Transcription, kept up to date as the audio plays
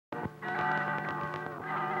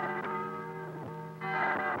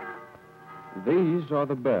These are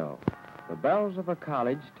the bells of a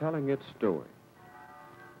college telling its story.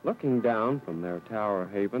 Looking down from their tower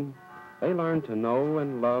haven, they learn to know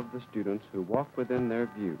and love the students who walk within their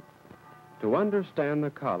view, to understand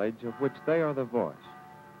the college of which they are the voice.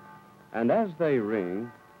 And as they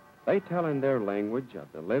ring, they tell in their language of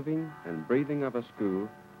the living and breathing of a school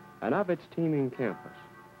and of its teeming campus.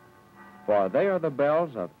 For they are the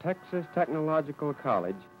bells of Texas Technological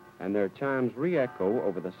College, and their chimes re-echo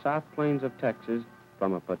over the South Plains of Texas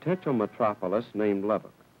from a potential metropolis named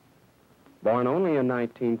Lubbock. Born only in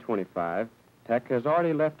 1925, Tech has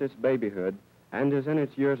already left its babyhood and is in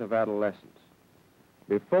its years of adolescence.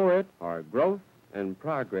 Before it are growth and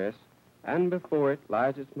progress, and before it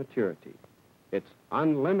lies its maturity, its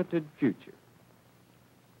unlimited future.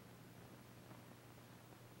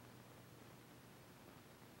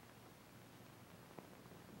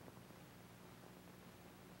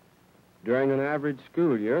 During an average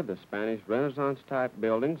school year, the Spanish Renaissance-type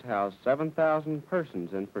buildings house 7,000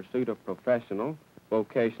 persons in pursuit of professional,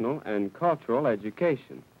 vocational, and cultural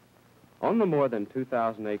education. On the more than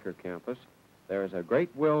 2,000-acre campus, there is a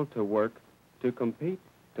great will to work, to compete,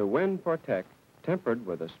 to win for Tech, tempered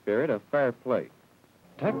with a spirit of fair play.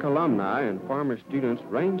 Tech alumni and former students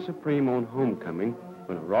reign supreme on homecoming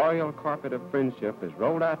when a royal carpet of friendship is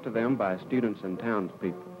rolled out to them by students and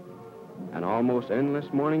townspeople. An almost endless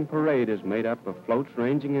morning parade is made up of floats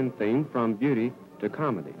ranging in theme from beauty to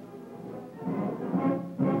comedy.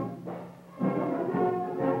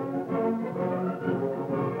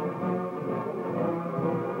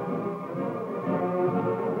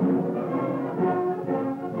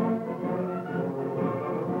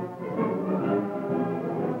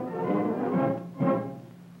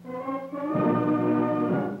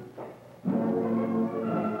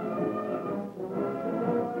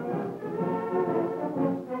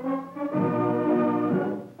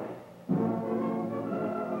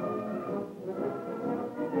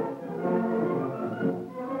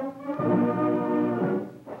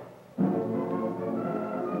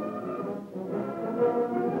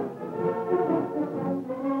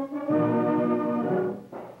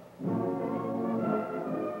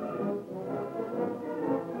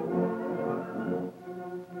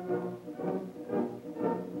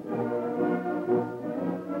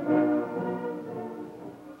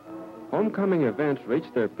 Homecoming events reach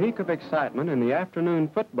their peak of excitement in the afternoon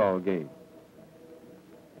football game.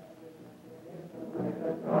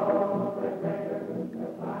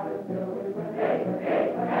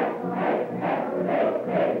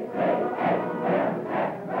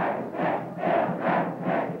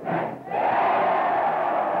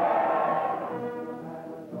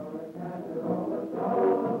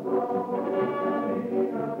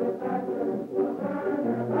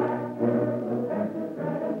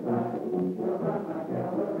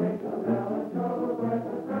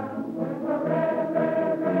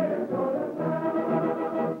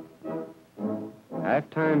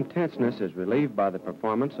 Halftime tenseness is relieved by the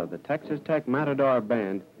performance of the Texas Tech Matador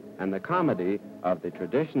Band and the comedy of the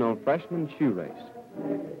traditional freshman shoe race.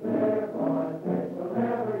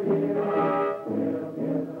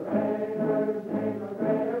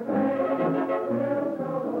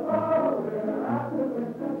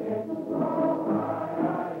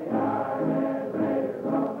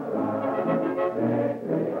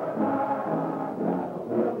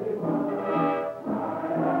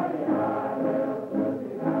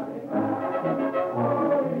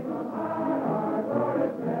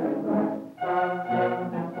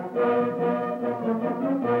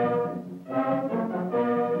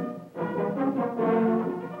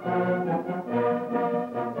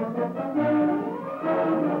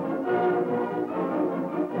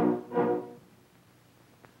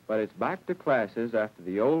 But it's back to classes after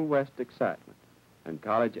the Old West excitement, and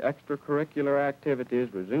college extracurricular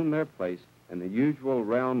activities resume their place in the usual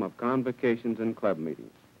realm of convocations and club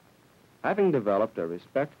meetings. Having developed a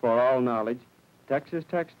respect for all knowledge, Texas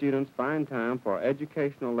Tech students find time for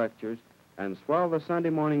educational lectures and swell the Sunday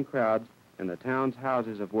morning crowds in the town's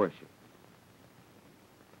houses of worship.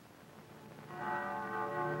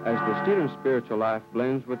 As the student's spiritual life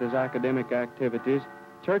blends with his academic activities,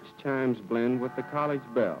 church chimes blend with the college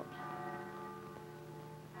bells.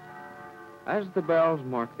 As the bells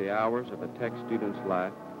mark the hours of a Tech student's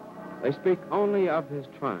life, they speak only of his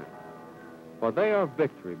triumph, for they are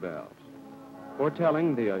victory bells,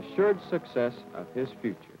 foretelling the assured success of his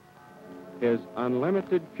future, his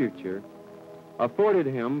unlimited future, afforded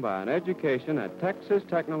him by an education at Texas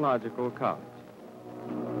Technological College.